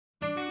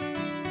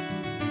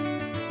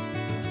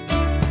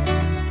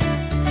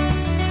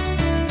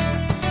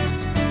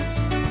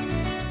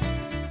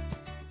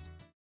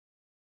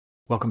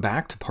Welcome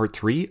back to part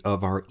 3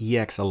 of our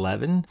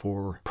EX11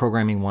 for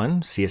Programming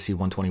 1, CSC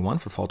 121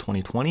 for fall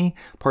 2020.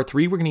 Part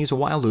 3, we're going to use a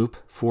while loop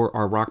for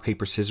our rock,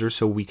 paper, scissors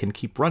so we can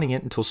keep running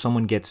it until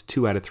someone gets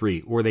 2 out of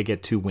 3 or they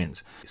get 2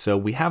 wins. So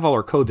we have all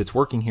our code that's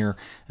working here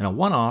in a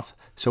one-off,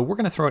 so we're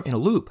going to throw it in a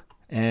loop.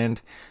 And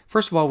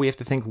first of all, we have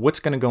to think what's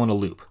going to go in a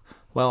loop.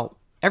 Well,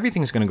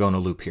 everything's going to go in a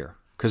loop here,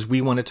 because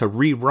we want it to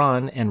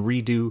rerun and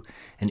redo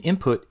an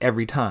input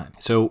every time.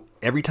 So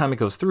every time it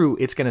goes through,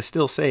 it's going to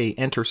still say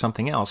enter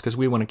something else because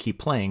we want to keep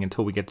playing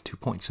until we get to 2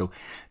 points. So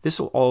this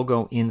will all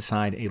go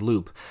inside a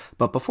loop.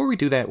 But before we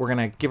do that, we're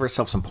going to give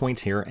ourselves some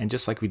points here. And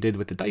just like we did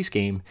with the dice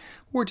game,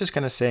 we're just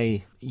going to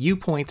say U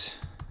points.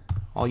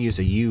 I'll use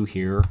a U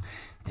here,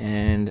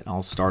 and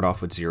I'll start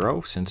off with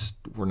 0 since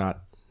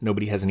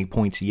nobody has any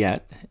points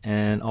yet.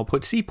 And I'll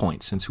put C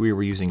points since we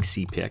were using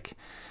C pick.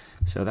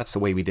 So that's the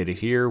way we did it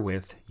here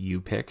with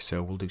U pick.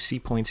 So we'll do C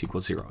points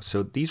equals 0.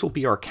 So these will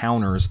be our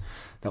counters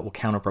that will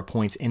count up our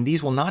points. And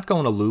these will not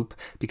go in a loop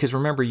because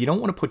remember, you don't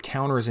want to put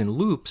counters in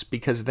loops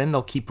because then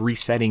they'll keep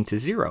resetting to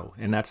 0.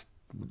 And that's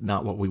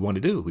not what we want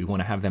to do. We want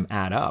to have them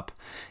add up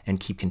and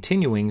keep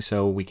continuing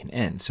so we can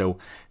end. So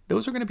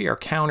those are going to be our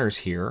counters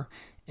here.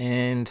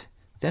 And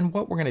then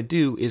what we're going to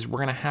do is we're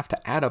going to have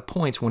to add up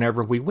points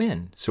whenever we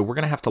win. So we're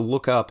going to have to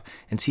look up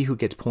and see who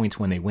gets points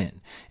when they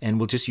win. And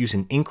we'll just use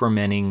an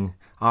incrementing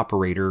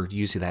operator,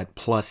 using that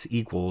plus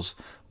equals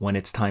when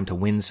it's time to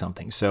win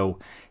something. So,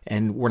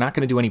 and we're not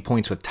going to do any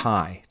points with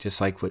tie,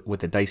 just like with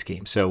the dice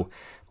game. So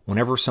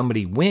whenever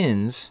somebody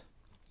wins,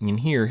 and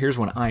here's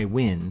when I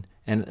win,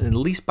 and at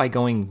least by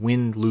going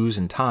win, lose,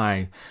 and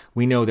tie,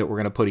 we know that we're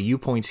going to put a U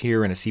points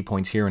here and a C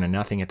points here and a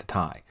nothing at the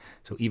tie.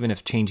 So even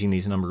if changing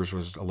these numbers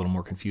was a little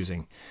more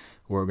confusing,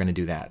 we're going to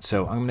do that.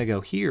 So I'm going to go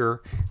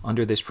here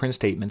under this print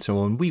statement.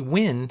 So when we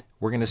win,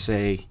 we're going to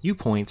say U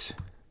points.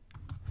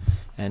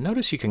 And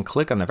notice you can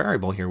click on the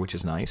variable here, which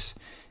is nice.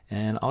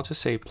 And I'll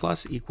just say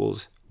plus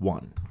equals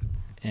 1.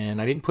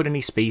 And I didn't put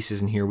any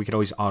spaces in here. We could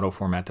always auto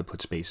format to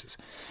put spaces.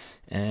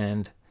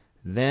 And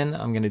then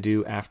I'm going to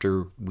do,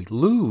 after we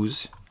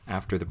lose,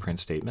 after the print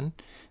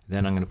statement,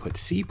 then I'm going to put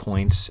C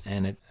points,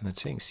 and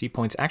it's saying C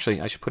points. Actually,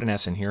 I should put an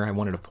S in here. I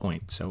wanted a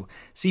point. So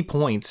C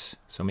points,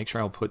 so make sure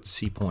I'll put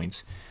C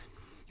points.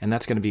 And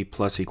that's going to be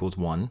plus equals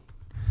 1.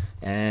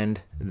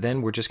 And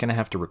then we're just going to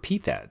have to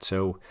repeat that.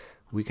 So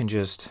we can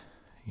just,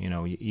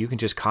 you can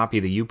just copy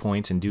the U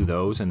points and do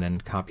those, and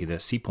then copy the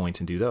C points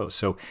and do those.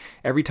 So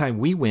every time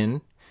we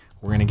win,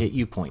 we're going to get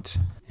U points,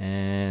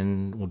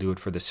 and we'll do it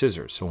for the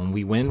scissors. So when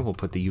we win, we'll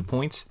put the U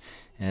points,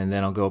 and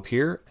then I'll go up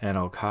here and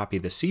I'll copy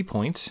the C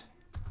points,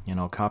 and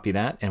I'll copy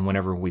that. And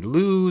whenever we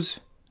lose,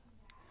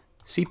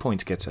 C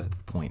points gets a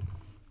point.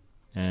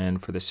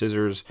 And for the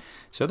scissors,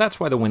 so that's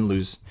why the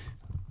win-lose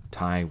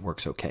tie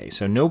works okay.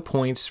 So no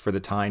points for the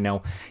tie.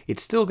 Now,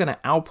 it's still going to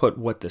output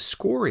what the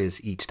score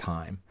is each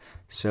time.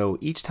 So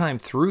each time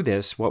through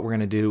this, what we're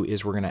going to do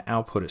is we're going to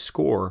output a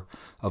score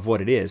of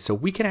what it is. So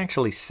we can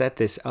actually set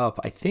this up,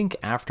 I think,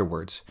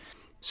 afterwards.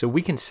 So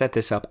we can set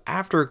this up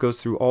after it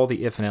goes through all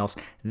the if and else,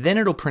 then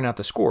it'll print out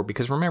the score.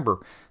 Because remember,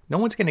 no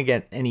one's going to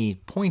get any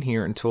point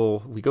here until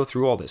we go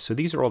through all this. So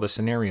these are all the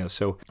scenarios.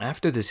 So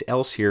after this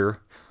else here,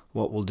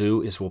 what we'll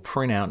do is we'll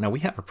print out. Now we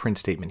have a print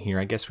statement here.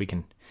 I guess we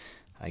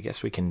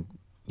can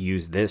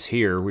use this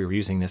here. We were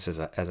using this as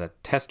a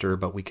tester,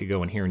 but we could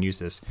go in here and use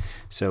this.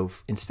 So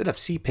instead of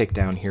C pick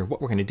down here,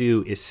 what we're going to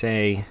do is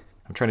say,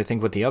 I'm trying to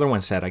think what the other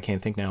one said. I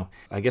can't think now.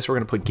 I guess we're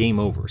going to put game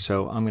over.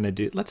 So I'm going to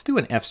do, let's do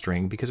an F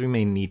string because we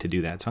may need to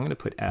do that. So I'm going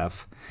to put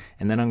F,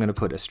 and then I'm going to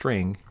put a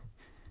string,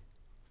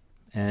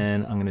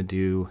 and I'm going to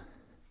do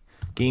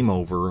game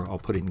over. I'll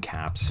put it in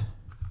caps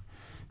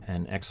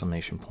and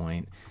exclamation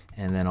point,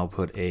 and then I'll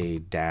put a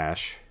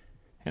dash.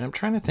 And I'm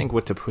trying to think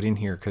what to put in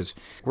here because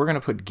we're going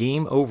to put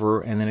game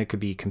over, and then it could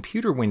be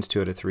computer wins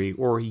 2 out of 3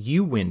 or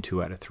you win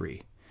 2 out of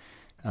 3.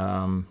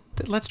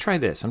 Let's try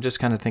this. I'm just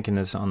kind of thinking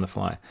this on the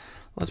fly.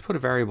 Let's put a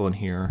variable in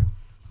here,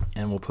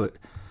 and we'll put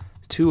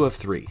 2 of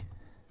 3.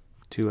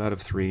 2 out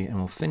of 3, and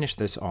we'll finish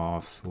this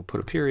off. We'll put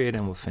a period,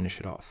 and we'll finish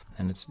it off.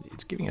 And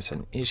it's giving us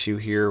an issue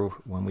here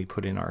when we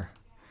put in our,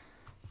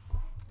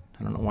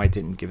 I don't know why it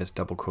didn't give us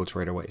double quotes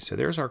right away. So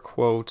there's our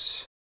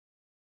quotes.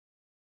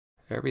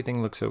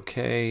 Everything looks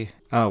okay.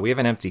 Oh, we have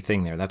an empty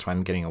thing there. That's why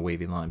I'm getting a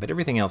wavy line, but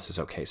everything else is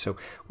okay. So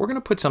we're going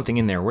to put something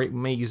in there. We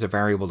may use a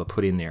variable to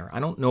put in there.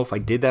 I don't know if I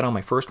did that on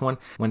my first one.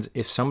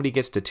 If somebody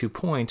gets to 2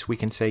 points, we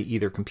can say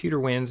either computer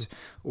wins,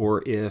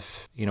 or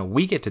if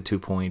we get to 2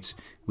 points,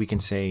 we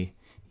can say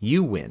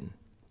you win.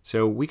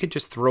 So we could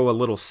just throw a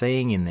little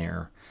saying in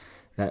there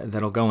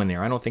that'll go in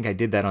there. I don't think I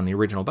did that on the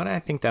original, but I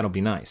think that'll be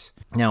nice.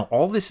 Now,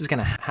 all this is going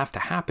to have to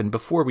happen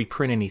before we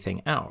print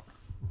anything out.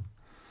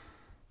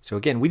 So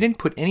again, we didn't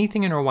put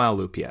anything in our while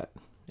loop yet,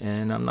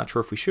 and I'm not sure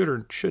if we should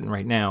or shouldn't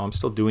right now. I'm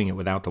still doing it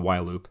without the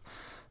while loop.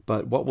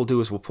 But what we'll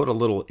do is we'll put a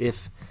little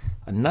if,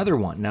 another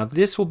one. Now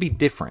this will be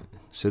different.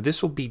 So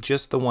this will be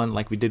just the one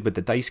like we did with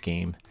the dice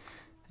game.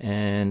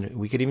 And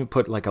we could even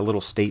put like a little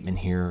statement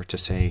here to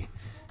say,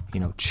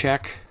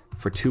 check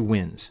for 2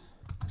 wins.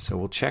 So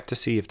we'll check to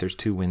see if there's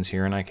 2 wins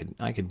here, and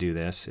I could do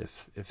this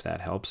if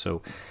that helps.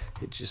 So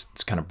it's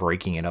kind of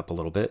breaking it up a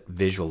little bit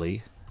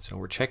visually. So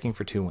we're checking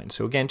for 2 wins.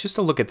 So again, just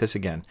to look at this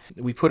again,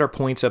 we put our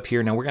points up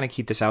here. Now we're going to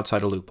keep this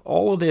outside a loop.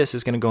 All of this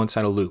is going to go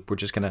inside a loop. We're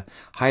just going to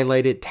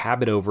highlight it,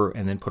 tab it over,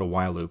 and then put a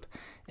while loop.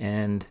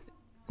 And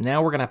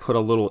now we're going to put a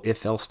little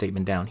if-else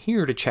statement down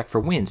here to check for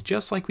wins,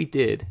 just like we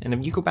did. And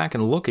if you go back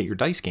and look at your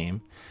dice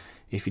game,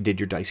 if you did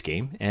your dice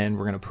game, and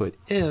we're going to put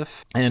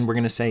if, and we're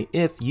going to say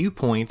if u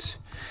points.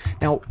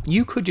 Now,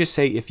 you could just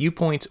say if u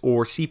points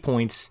or c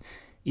points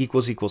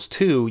equals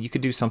 2, you could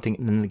do something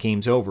and then the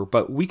game's over,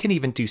 but we can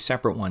even do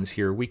separate ones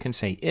here. We can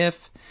say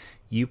if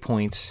u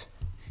points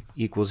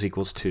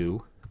equals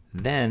 2,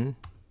 then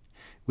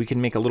we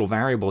can make a little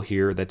variable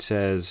here that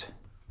says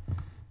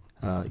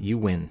you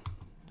win.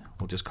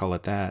 We'll just call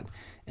it that,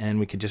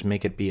 and we could just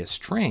make it be a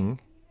string,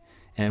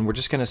 and we're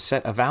just going to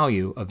set a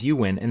value of you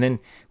win, and then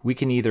we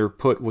can either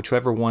put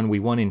whichever one we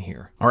want in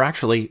here. Or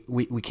actually,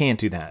 we can't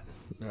do that.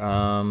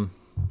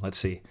 Let's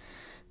see.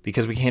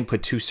 Because we can't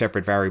put 2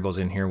 separate variables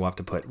in here,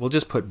 we'll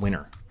just put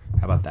winner.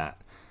 How about that?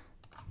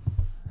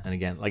 And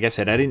again, like I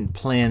said, I didn't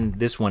plan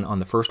this one on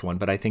the first one,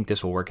 but I think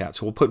this will work out.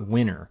 So we'll put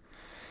winner.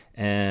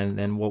 And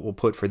then what we'll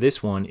put for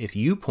this one, if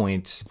u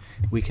points,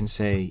 we can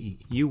say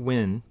you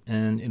win,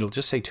 and it'll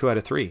just say 2 out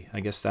of 3. I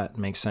guess that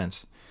makes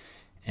sense.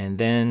 And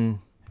then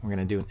we're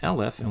going to do an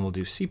elif, and we'll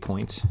do c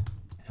points,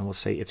 and we'll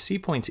say if c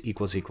points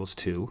equals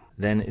 2,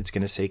 then it's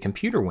going to say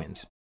computer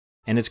wins.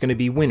 And it's going to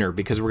be winner,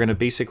 because we're going to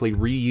basically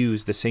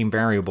reuse the same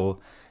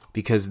variable,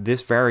 because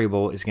this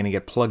variable is going to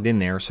get plugged in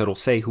there, so it'll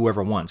say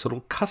whoever won. So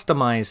it'll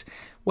customize.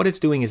 What it's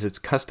doing is it's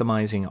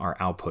customizing our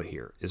output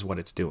here, is what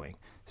it's doing.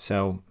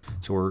 So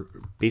we're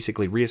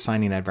basically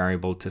reassigning that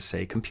variable to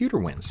say computer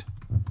wins.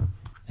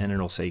 And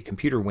it'll say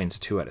computer wins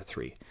 2 out of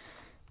 3.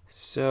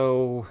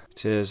 So it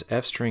says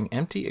f string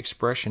empty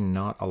expression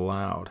not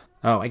allowed.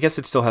 Oh, I guess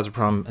it still has a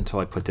problem until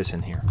I put this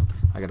in here.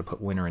 I got to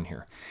put winner in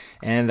here,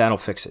 and that'll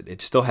fix it.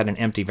 It still had an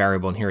empty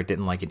variable in here. It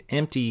didn't like it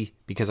empty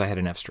because I had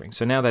an f string.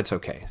 So now that's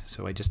okay.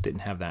 So I just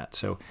didn't have that.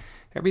 So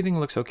everything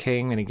looks okay.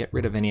 I'm going to get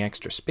rid of any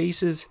extra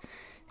spaces,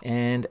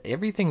 and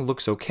everything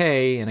looks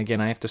okay. And again,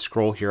 I have to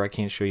scroll here. I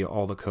can't show you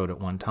all the code at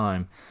one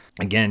time.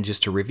 Again,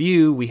 just to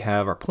review, we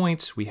have our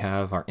points, we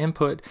have our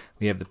input,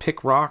 we have the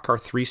pick rock, our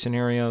 3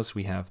 scenarios,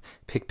 we have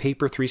pick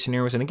paper, 3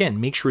 scenarios, and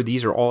again, make sure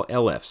these are all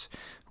elifs.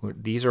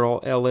 These are all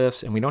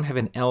elifs, and we don't have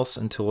an else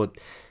until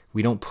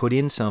we don't put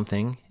in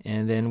something.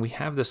 And then we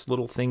have this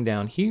little thing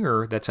down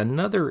here that's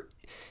another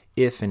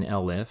if and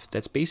elif.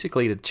 That's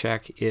basically to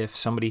check if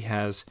somebody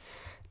has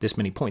this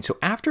many points. So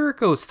after it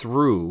goes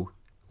through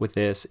with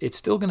this, it's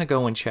still going to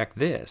go and check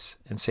this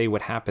and say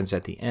what happens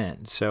at the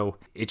end. So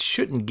it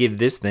shouldn't give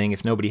this thing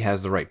if nobody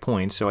has the right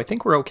points. So I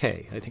think we're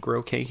okay. I think we're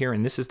okay here.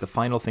 And this is the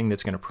final thing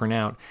that's going to print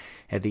out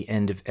at the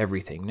end of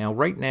everything. Now,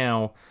 right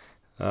now,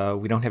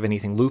 we don't have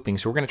anything looping,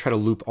 so we're going to try to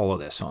loop all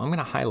of this. So I'm going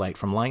to highlight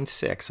from line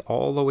 6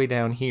 all the way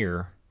down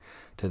here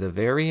to the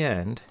very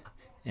end,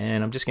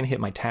 and I'm just going to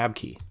hit my tab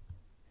key.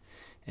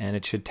 And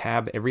it should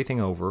tab everything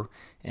over.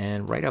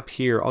 And right up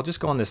here, I'll just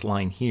go on this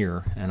line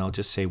here, and I'll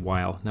just say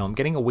while. Now I'm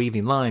getting a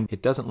wavy line.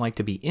 It doesn't like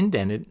to be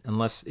indented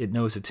unless it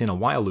knows it's in a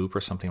while loop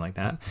or something like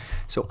that.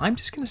 So I'm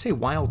just going to say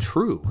while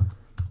true.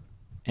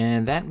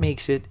 And that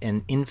makes it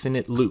an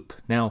infinite loop.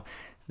 Now,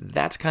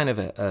 that's kind of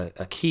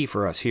a key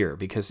for us here,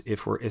 because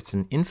if it's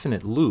an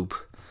infinite loop,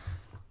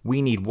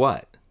 we need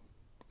what?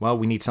 Well,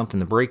 we need something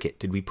to break it.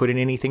 Did we put in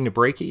anything to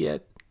break it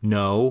yet?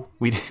 No,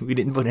 we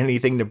didn't put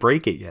anything to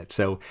break it yet.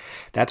 So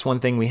that's one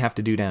thing we have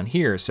to do down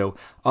here. So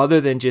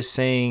other than just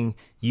saying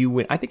you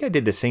win, I think I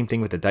did the same thing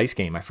with the dice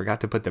game. I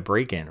forgot to put the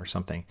break in or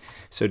something.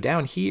 So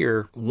down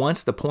here,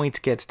 once the points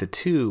gets to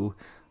 2,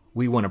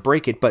 we want to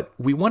break it, but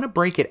we want to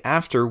break it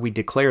after we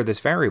declare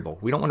this variable.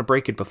 We don't want to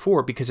break it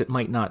before because it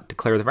might not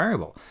declare the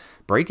variable.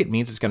 Break it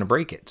means it's going to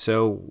break it.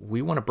 So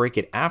we want to break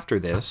it after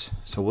this.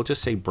 So we'll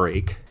just say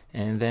break.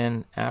 And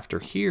then after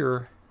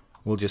here,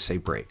 we'll just say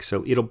break.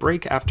 So it'll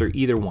break after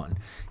either one.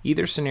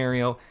 Either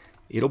scenario,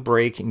 it'll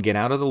break and get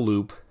out of the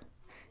loop.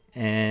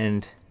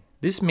 And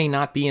this may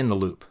not be in the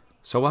loop.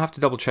 So we'll have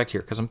to double check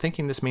here because I'm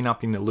thinking this may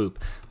not be in the loop.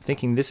 I'm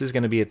thinking this is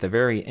going to be at the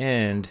very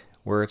end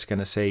where it's going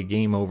to say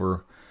game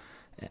over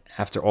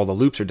after all the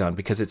loops are done,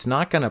 because it's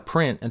not going to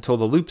print until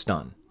the loop's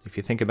done, if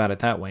you think about it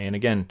that way. And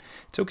again,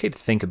 it's okay to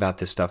think about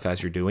this stuff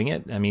as you're doing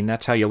it. I mean,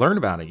 that's how you learn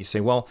about it. You say,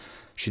 well,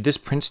 should this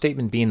print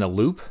statement be in the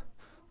loop?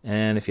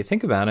 And if you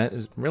think about it,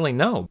 it's really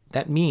no.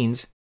 That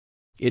means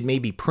it may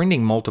be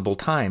printing multiple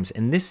times,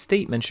 and this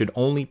statement should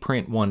only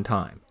print one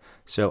time.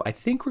 So I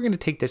think we're going to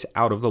take this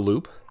out of the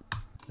loop.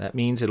 That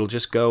means it'll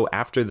just go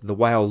after the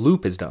while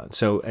loop is done.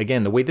 So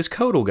again, the way this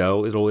code will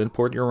go, it'll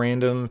import your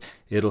random,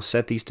 it'll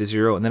set these to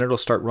 0, and then it'll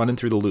start running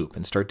through the loop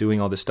and start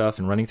doing all this stuff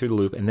and running through the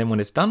loop. And then when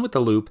it's done with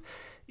the loop,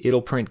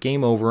 it'll print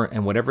game over,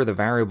 and whatever the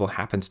variable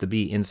happens to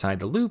be inside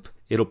the loop,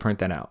 it'll print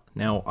that out.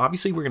 Now,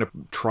 obviously, we're going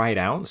to try it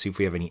out and see if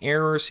we have any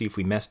errors, see if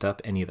we messed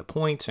up any of the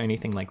points or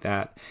anything like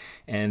that.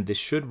 And this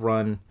should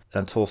run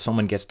until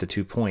someone gets to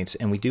 2 points.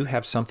 And we do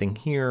have something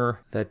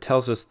here that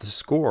tells us the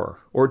score.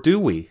 Or do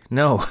we?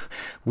 No,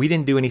 we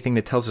didn't do anything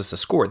that tells us the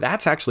score.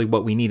 That's actually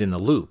what we need in the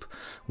loop.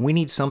 We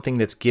need something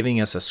that's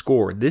giving us a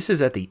score. This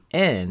is at the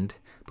end,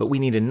 but we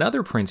need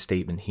another print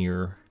statement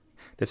here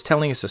that's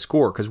telling us a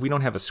score, because we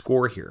don't have a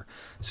score here.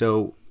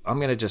 So I'm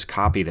going to just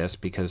copy this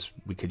because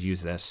we could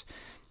use this.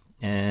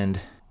 And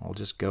I'll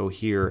just go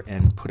here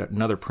and put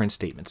another print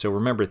statement. So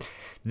remember,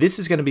 this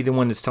is going to be the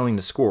one that's telling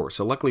the score.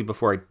 So luckily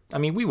before I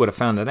mean, we would have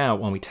found that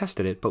out when we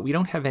tested it, but we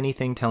don't have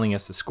anything telling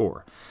us the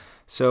score.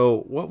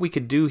 So what we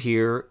could do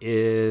here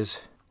is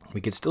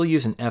we could still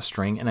use an F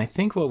string. And I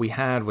think what we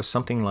had was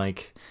something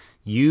like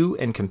U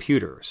and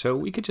computer. So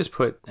we could just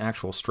put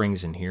actual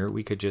strings in here.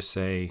 We could just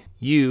say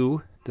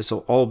U, this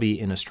will all be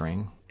in a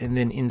string. And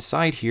then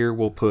inside here,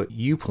 we'll put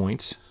U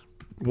points.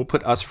 We'll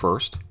put us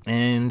first,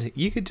 and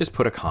you could just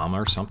put a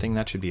comma or something.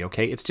 That should be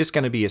okay. It's just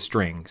going to be a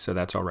string, so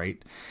that's all right.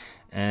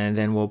 And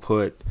then we'll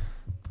put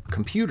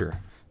computer,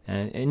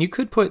 and you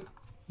could put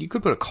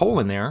a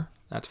colon there.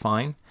 That's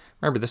fine.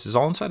 Remember, this is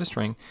all inside a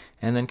string.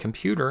 And then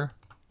computer,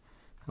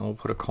 and we'll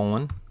put a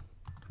colon,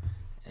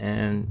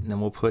 and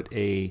then we'll put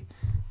the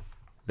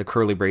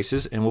curly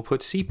braces, and we'll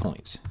put C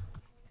points.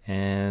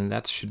 And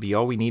that should be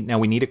all we need. Now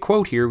we need a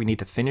quote here. We need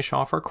to finish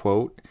off our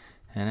quote,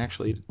 and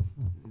actually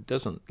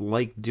doesn't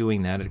like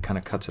doing that. It kind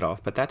of cuts it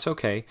off, but that's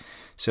okay.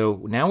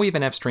 So now we have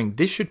an F string.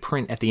 This should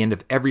print at the end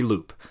of every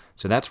loop.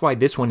 So that's why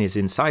this one is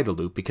inside the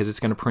loop, because it's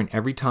going to print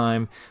every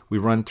time we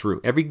run through.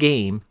 Every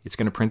game, it's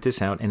going to print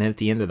this out, and then at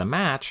the end of the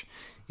match,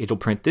 it'll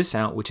print this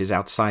out, which is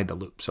outside the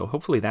loop. So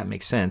hopefully that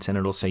makes sense, and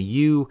it'll say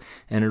U,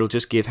 and it'll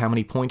just give how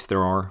many points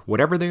there are,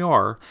 whatever they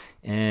are,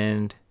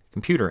 and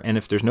computer. And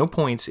if there's no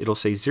points, it'll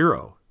say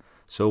 0.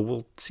 So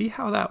we'll see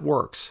how that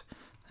works.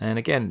 And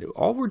again,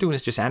 all we're doing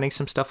is just adding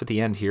some stuff at the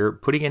end here,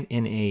 putting it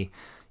in a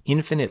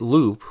infinite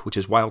loop, which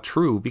is while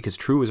true, because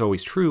true is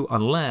always true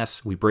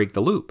unless we break the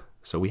loop.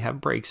 So we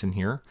have breaks in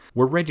here.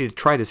 We're ready to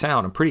try this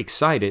out. I'm pretty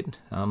excited.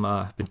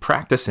 I've been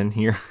practicing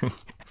here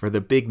for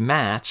the big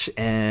match,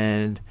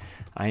 and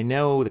I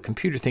know the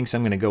computer thinks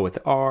I'm going to go with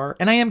R,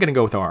 and I am going to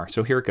go with R.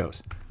 So here it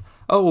goes.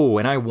 Oh,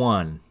 and I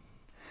won.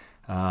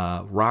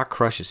 Rock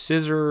crushes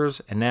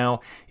scissors, and now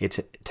it's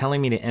telling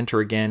me to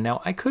enter again.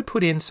 Now I could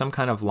put in some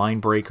kind of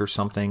line break or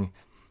something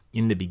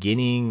in the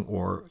beginning,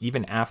 or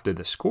even after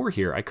the score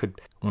here. I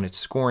could, when it's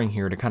scoring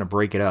here, to kind of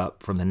break it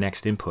up from the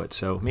next input.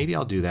 So maybe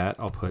I'll do that.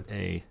 I'll put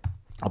a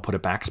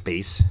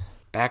backspace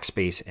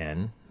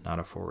N, not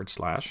a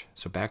 /.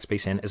 So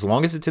backspace N, as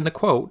long as it's in the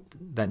quote,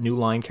 that new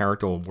line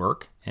character will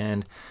work.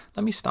 And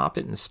let me stop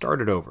it and start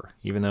it over,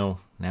 even though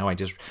now I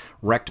just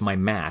wrecked my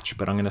match,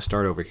 but I'm going to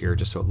start over here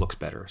just so it looks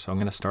better. So I'm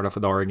going to start off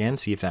with R again,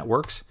 see if that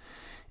works.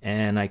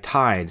 And I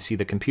tied. See,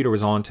 the computer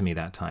was on to me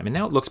that time. And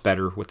now it looks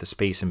better with the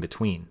space in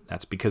between.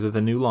 That's because of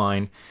the new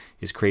line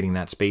is creating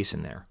that space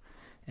in there.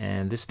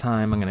 And this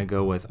time I'm going to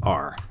go with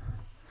R.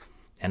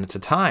 And it's a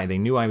tie. They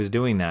knew I was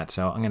doing that,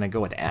 so I'm going to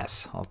go with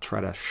S. I'll try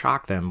to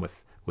shock them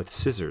with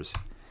scissors.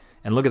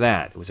 And look at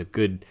that. It was a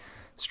good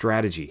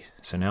strategy.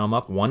 So now I'm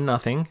up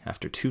 1-0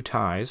 after 2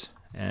 ties,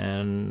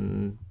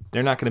 and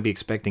they're not going to be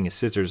expecting a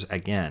scissors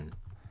again.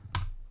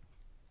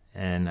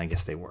 And I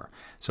guess they were.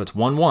 So it's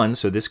 1-1,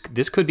 so this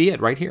could be it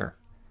right here.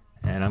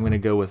 And I'm going to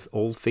go with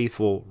Old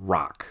Faithful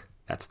Rock.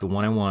 That's the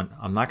one I want.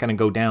 I'm not going to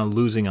go down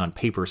losing on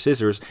paper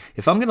scissors.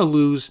 If I'm going to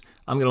lose,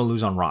 I'm going to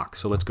lose on rock.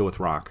 So let's go with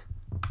rock.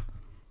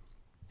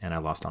 And I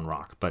lost on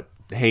rock. But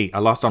hey, I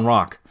lost on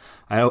rock.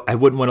 I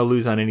wouldn't want to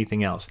lose on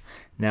anything else.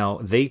 Now,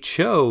 they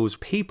chose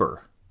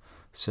paper.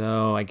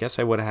 So I guess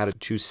I would have had to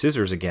choose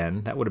scissors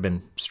again. That would have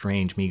been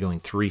strange, me going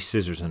 3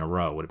 scissors in a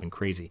row. Would have been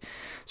crazy.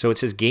 So it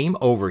says game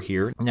over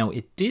here. Now,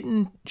 it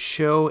didn't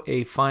show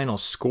a final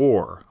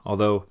score,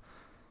 although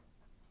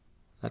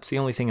that's the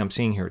only thing I'm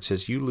seeing here. It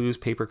says you lose,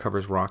 paper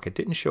covers rock. It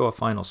didn't show a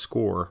final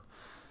score.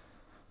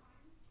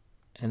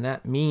 And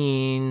that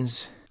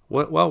means,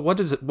 what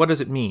does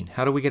it mean?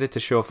 How do we get it to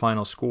show a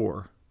final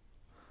score?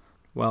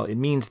 Well, it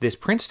means this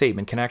print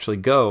statement can actually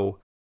go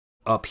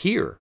up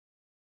here.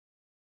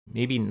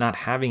 Maybe not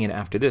having it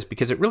after this,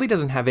 because it really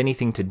doesn't have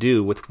anything to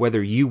do with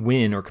whether you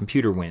win or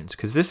computer wins,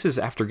 because this is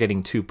after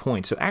getting 2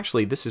 points. So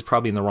actually, this is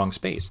probably in the wrong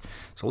space.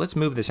 So let's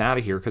move this out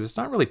of here, because it's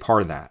not really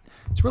part of that.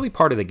 It's really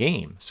part of the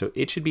game. So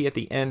it should be at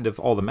the end of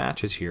all the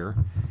matches here.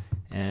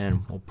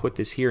 And we'll put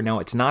this here. Now,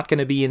 it's not going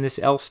to be in this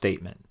else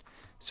statement.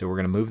 So we're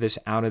going to move this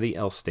out of the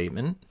else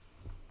statement.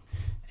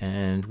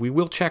 And we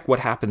will check what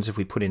happens if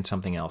we put in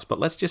something else. But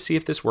let's just see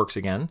if this works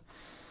again.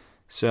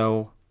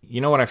 So you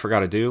know what I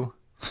forgot to do?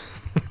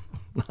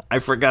 I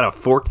forgot to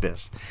fork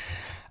this.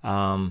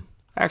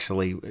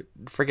 Actually,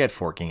 forget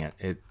forking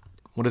it.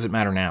 What does it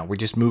matter now? We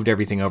just moved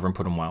everything over and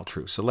put them while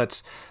true. So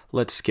let's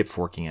skip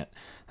forking it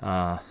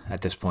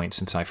at this point,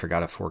 since I forgot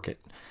to fork it.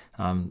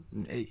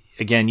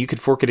 Again, you could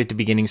fork it at the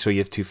beginning so you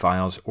have 2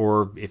 files,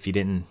 or if you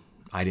didn't,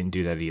 I didn't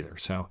do that either.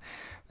 So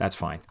that's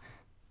fine.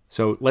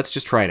 So let's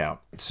just try it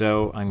out.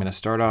 So I'm going to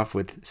start off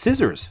with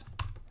scissors.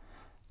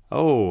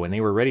 Oh, and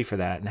they were ready for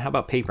that. And how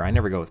about paper? I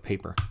never go with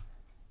paper.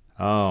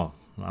 Oh,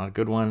 not a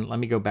good one. Let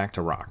me go back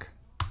to rock.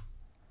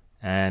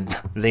 And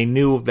they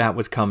knew that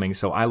was coming,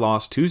 so I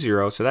lost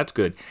 2-0, so that's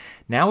good.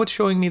 Now it's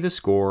showing me the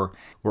score.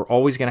 We're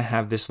always going to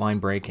have this line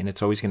break, and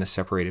it's always going to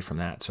separate it from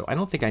that. So I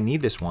don't think I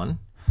need this one.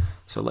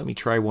 So let me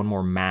try one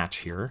more match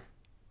here.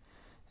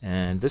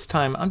 And this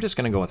time, I'm just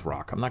going to go with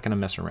rock. I'm not going to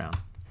mess around.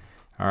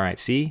 All right,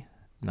 see?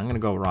 I'm going to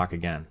go rock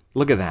again.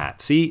 Look at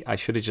that. See? I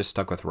should have just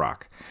stuck with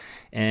rock.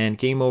 And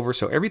game over.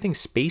 So everything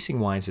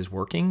spacing-wise is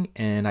working,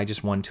 and I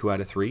just won 2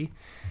 out of 3.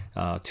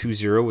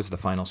 2-0 was the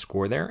final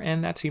score there,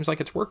 and that seems like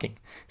it's working.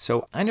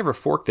 So I never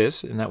forked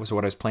this, and that was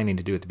what I was planning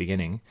to do at the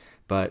beginning,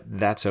 but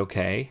that's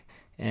okay.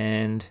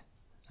 And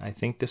I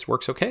think this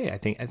works okay. I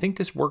think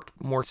this worked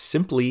more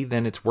simply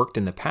than it's worked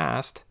in the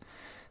past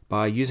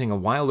by using a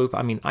while loop.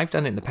 I mean, I've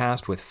done it in the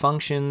past with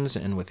functions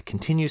and with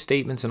continue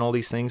statements and all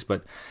these things,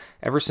 but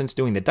ever since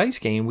doing the dice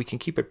game, we can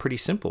keep it pretty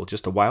simple.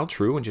 Just a while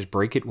true and just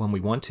break it when we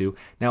want to.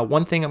 Now,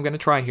 one thing I'm going to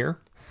try here,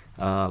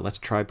 let's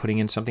try putting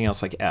in something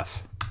else like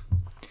F.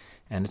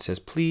 And it says,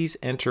 please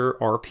enter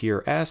RP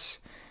or S.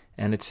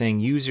 And it's saying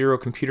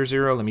U0, computer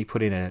 0. Let me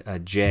put in a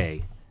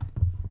J.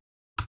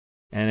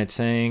 And it's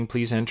saying,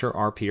 please enter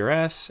RP or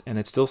S. And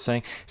it's still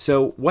saying,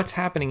 so what's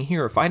happening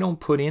here? If I don't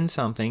put in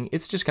something,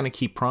 it's just going to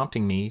keep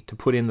prompting me to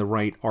put in the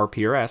right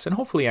RP or S. And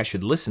hopefully I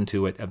should listen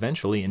to it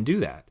eventually and do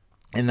that.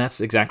 And that's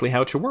exactly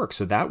how it should work.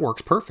 So that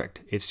works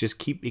perfect. It's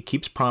just it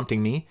keeps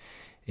prompting me.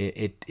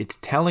 It's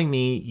telling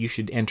me you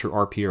should enter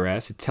RP or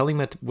S. It's telling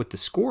me what the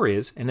score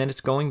is, and then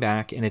it's going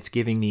back and it's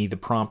giving me the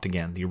prompt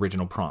again, the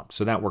original prompt.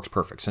 So that works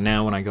perfect. So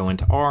now when I go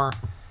into R,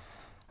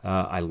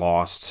 I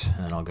lost,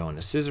 and I'll go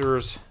into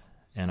scissors,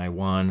 and I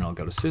won, and I'll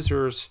go to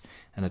scissors,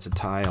 and it's a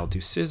tie, I'll do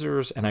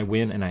scissors, and I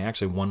win, and I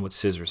actually won with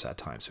scissors that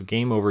time. So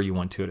game over, you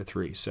won 2 out of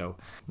 3. So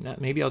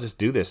maybe I'll just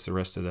do this the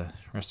rest of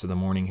the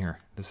morning here.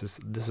 This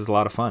is a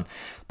lot of fun.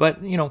 But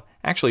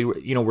actually,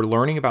 we're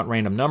learning about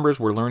random numbers,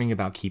 we're learning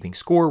about keeping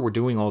score, we're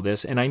doing all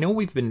this, and I know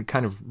we've been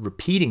kind of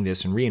repeating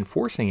this and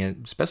reinforcing it,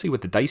 especially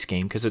with the dice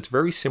game, because it's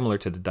very similar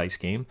to the dice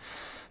game.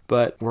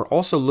 But we're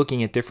also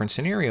looking at different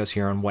scenarios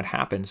here on what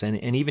happens,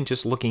 and even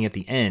just looking at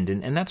the end.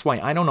 And that's why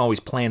I don't always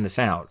plan this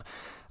out.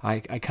 I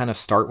kind of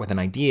start with an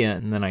idea,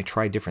 and then I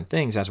try different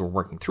things as we're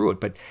working through it.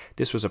 But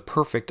this was a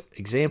perfect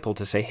example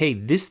to say, hey,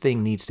 this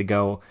thing needs to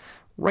go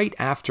right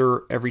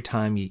after every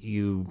time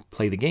you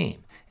play the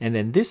game. And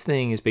then this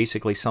thing is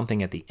basically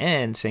something at the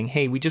end saying,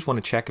 hey, we just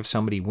want to check if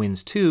somebody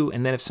wins 2.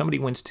 And then if somebody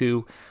wins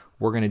 2,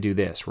 we're going to do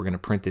this. We're going to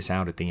print this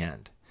out at the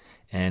end.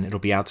 And it'll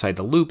be outside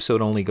the loop, so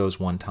it only goes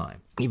one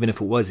time. Even if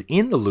it was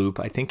in the loop,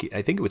 I think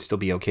it would still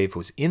be okay if it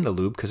was in the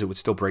loop, because it would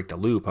still break the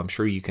loop. I'm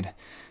sure you could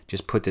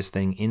just put this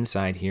thing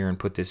inside here and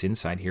put this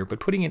inside here, but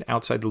putting it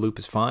outside the loop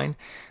is fine.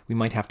 We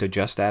might have to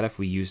adjust that if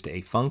we used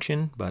a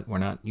function, but we're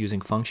not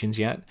using functions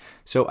yet.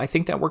 So I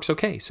think that works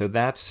okay. So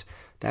that's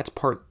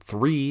part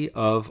 3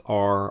 of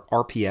our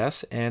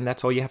RPS, and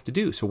that's all you have to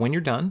do. So when you're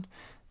done,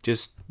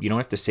 you don't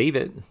have to save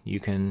it.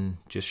 You can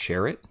just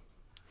share it.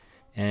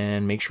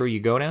 And make sure you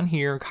go down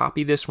here and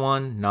copy this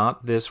one,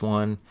 not this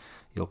one.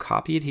 You'll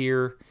copy it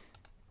here,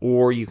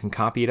 or you can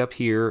copy it up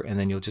here, and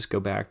then you'll just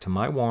go back to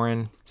My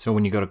Warren. So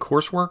when you go to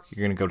coursework,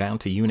 you're going to go down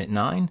to Unit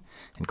 9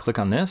 and click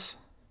on this,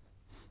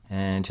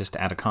 and just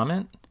add a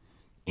comment,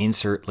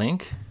 insert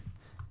link,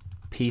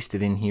 paste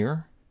it in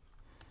here,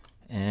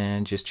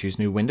 and just choose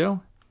New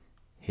Window,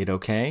 hit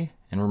OK.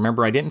 And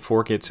remember, I didn't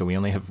fork it, so we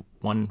only have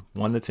one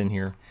that's in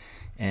here,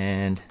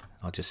 and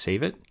I'll just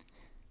save it.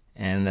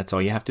 And that's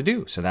all you have to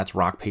do. So that's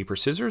rock, paper,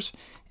 scissors,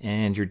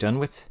 and you're done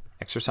with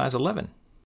exercise 11.